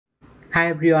Hi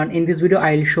everyone, in this video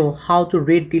I'll show how to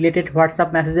read deleted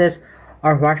WhatsApp messages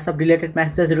or WhatsApp deleted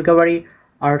messages recovery,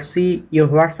 or see your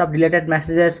WhatsApp deleted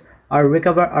messages, or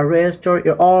recover or restore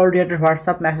your all deleted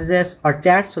WhatsApp messages or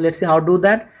chats. So let's see how to do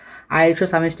that. I'll show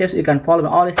some steps. You can follow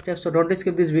all steps, so don't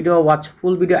skip this video, watch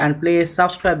full video and please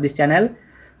subscribe this channel.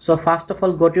 So first of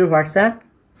all, go to your WhatsApp.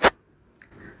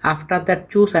 After that,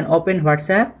 choose and open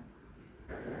WhatsApp.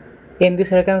 In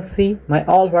this I can see my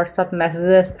all WhatsApp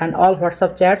messages and all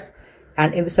WhatsApp chats,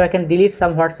 and in this I can delete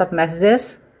some WhatsApp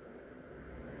messages.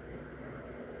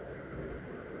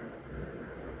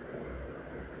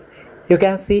 You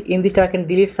can see in this I can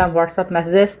delete some WhatsApp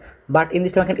messages, but in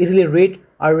this I can easily read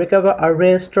or recover or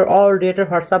restore all deleted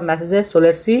WhatsApp messages. So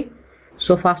let's see.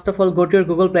 So first of all, go to your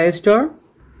Google Play Store.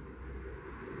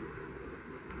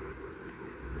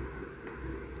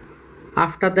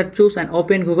 After that, choose and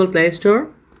open Google Play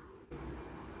Store.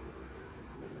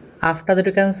 After that,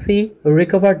 you can see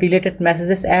recover deleted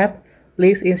messages app.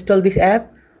 Please install this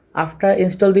app. After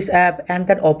install this app and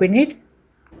then open it.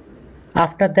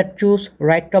 After that, choose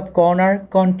right top corner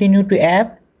continue to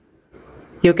app.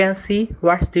 You can see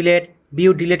what's deleted,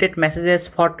 view deleted messages,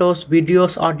 photos,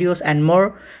 videos, audios and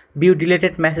more. View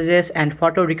deleted messages and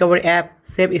photo recovery app,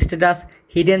 save status,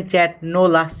 hidden chat, no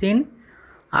last seen.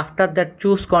 After that,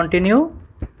 choose continue.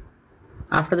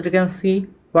 After that, you can see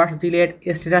what's deleted,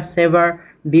 status saver,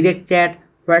 direct chat,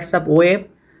 WhatsApp web.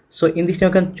 So in this you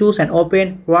can choose and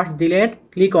open what's deleted,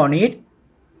 click on it,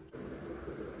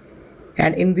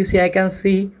 and in this I can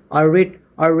see or read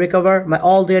or recover my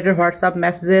all deleted WhatsApp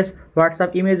messages,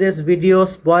 WhatsApp images,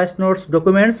 videos, voice notes,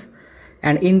 documents.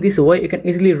 And in this way you can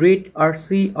easily read or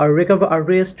see or recover or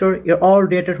restore your all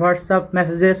deleted WhatsApp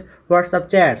messages, WhatsApp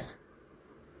chats.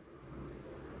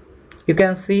 You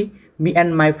can see me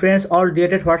and my friends all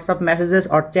deleted WhatsApp messages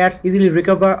or chats easily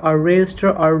recover or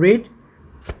restore or read.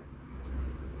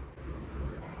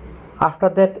 After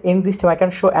that, in this time I can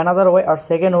show another way or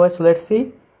second way. So let's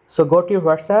see. So go to your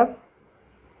WhatsApp.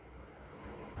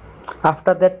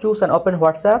 After that, choose and open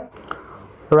WhatsApp.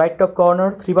 Right top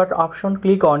corner, three button option,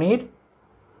 click on it.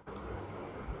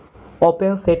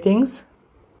 Open settings.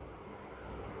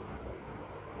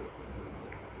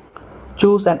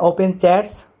 Choose and open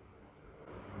chats.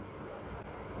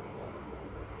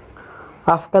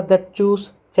 After that,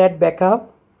 choose chat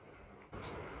backup,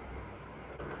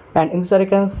 and inside you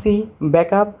can see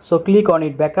backup, so click on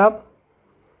it, backup.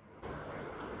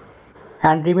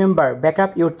 And remember,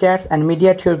 backup your chats and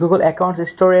media to your Google account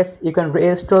storage. You can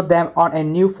restore them on a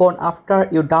new phone after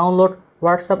you download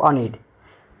WhatsApp on it.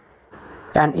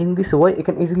 And in this way you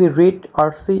can easily read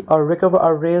or see or recover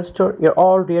or restore your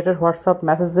all deleted WhatsApp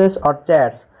messages or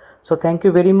chats. So thank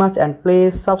you very much and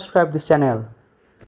please subscribe this channel.